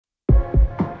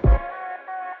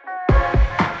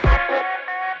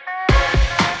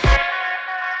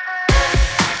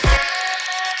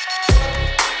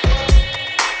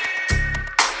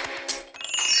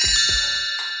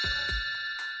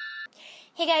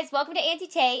guys, welcome to Auntie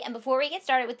Tay, and before we get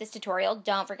started with this tutorial,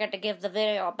 don't forget to give the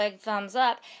video a big thumbs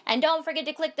up, and don't forget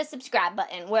to click the subscribe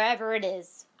button, wherever it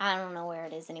is. I don't know where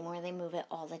it is anymore, they move it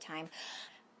all the time.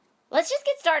 Let's just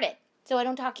get started, so I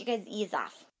don't talk you guys' ears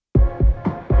off.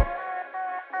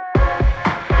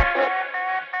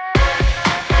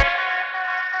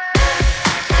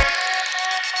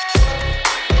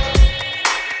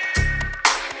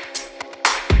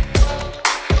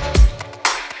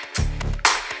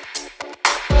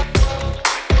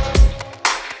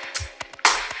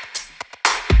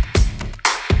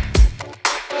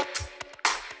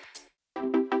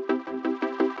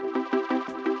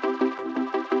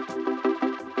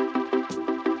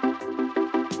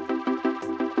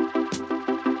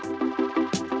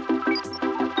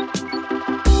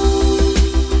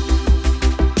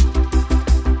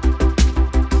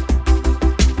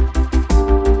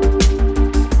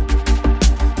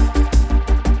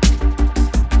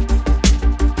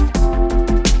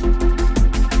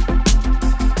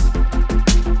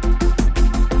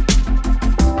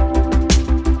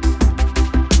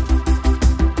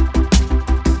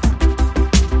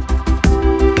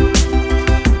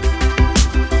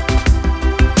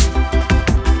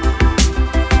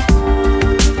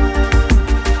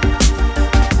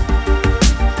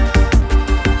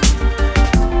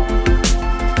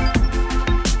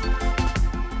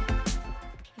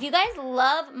 If you guys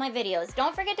love my videos,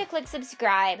 don't forget to click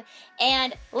subscribe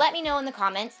and let me know in the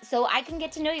comments so I can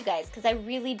get to know you guys, because I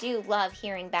really do love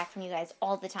hearing back from you guys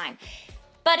all the time.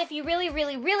 But if you really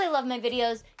love my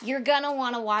videos, you're gonna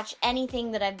want to watch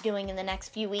anything that I'm doing in the next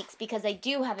few weeks, because I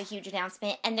do have a huge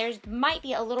announcement and there's might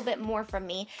be a little bit more from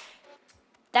me.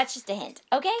 That's just a hint,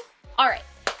 okay? Alright,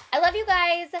 I love you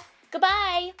guys.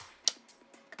 Goodbye.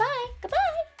 Goodbye. Goodbye.